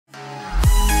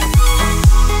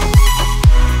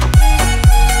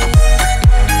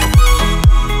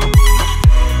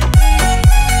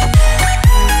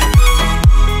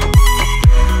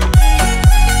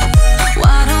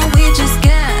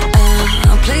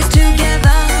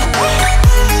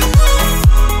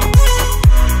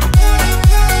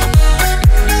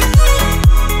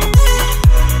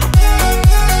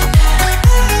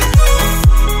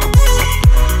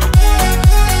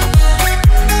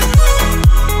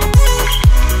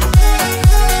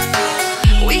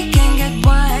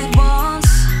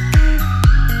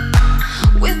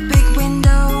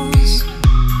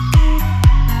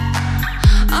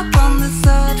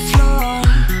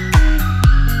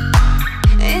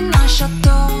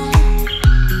chateau.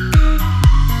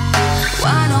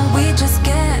 Why don't we just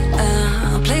get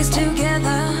a place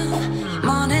together?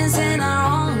 Mornings in our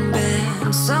own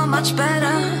bed, so much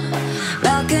better.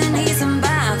 Balconies and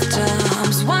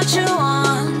bathtubs, what you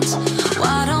want?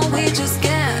 Why don't we just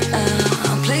get a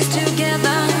place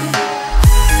together?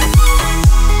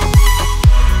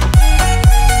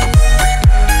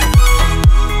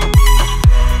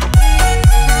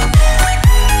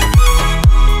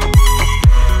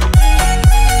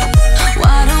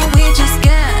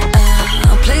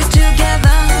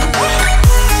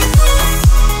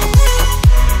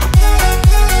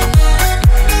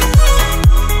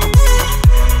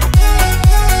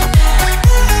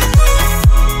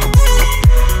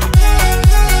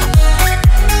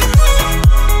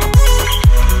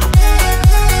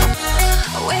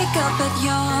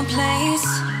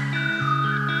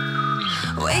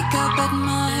 Wake up at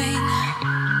mine.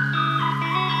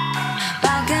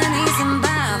 Balconies and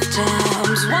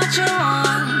bathtubs, what you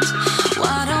want?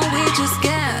 Why don't we just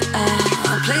get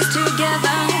a place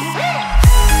together?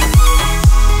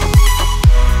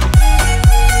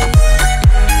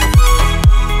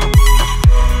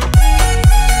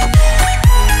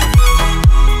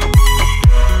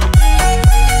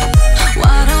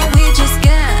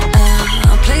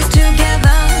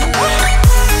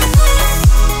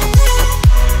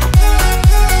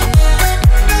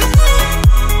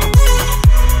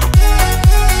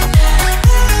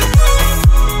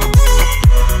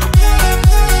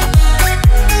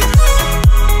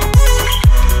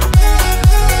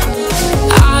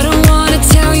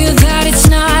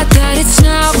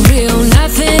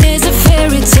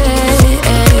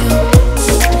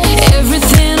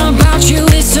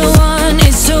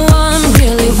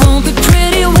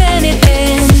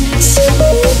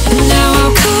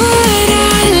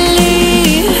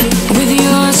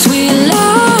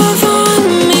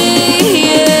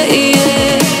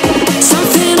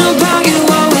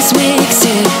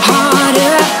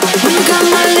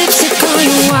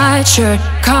 Shirt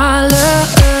collar.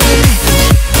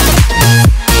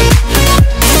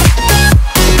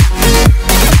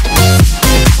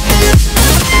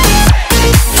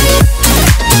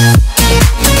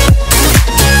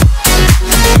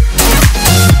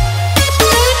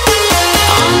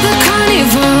 On the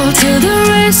carnival till the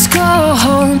rest go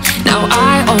home. Now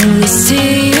I only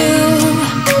see you.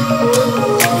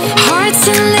 Hearts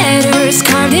and letters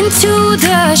carved into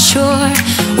the shore.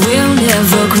 We'll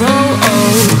never grow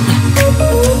old.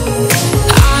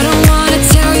 I don't wanna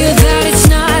tell you that it's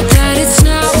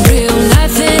not real.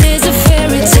 Nothing is a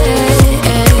fairy tale.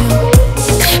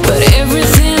 But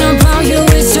everything about you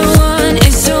is the one,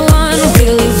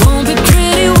 really won't be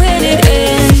pretty when it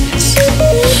ends.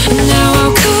 Now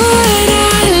how could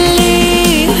I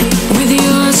leave with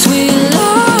your sweet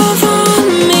love on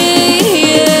me?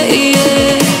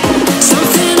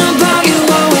 Something about you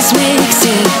always makes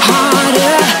it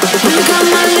harder. When you got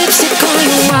my lipstick on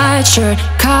your white shirt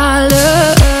collar.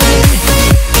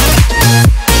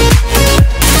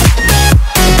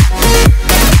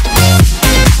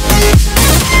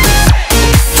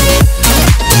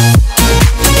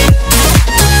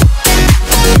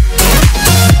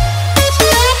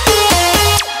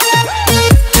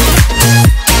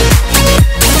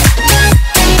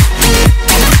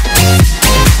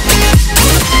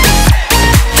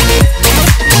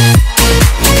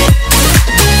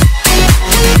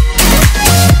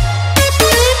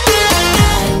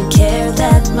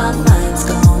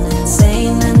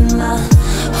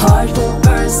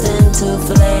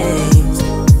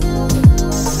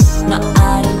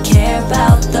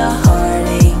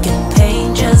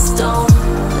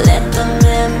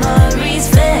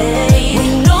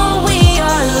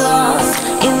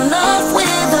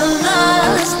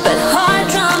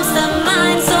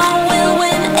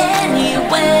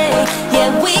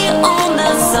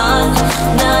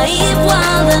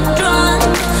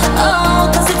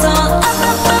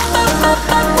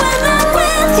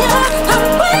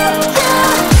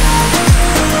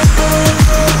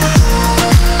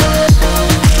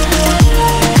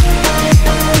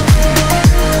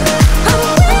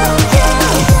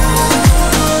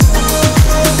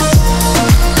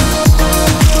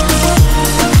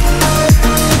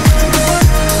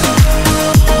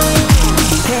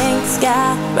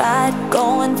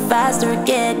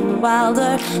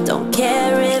 Wilder, don't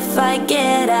care if I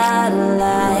get out of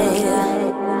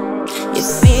line. You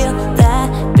feel that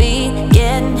beat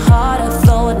getting harder.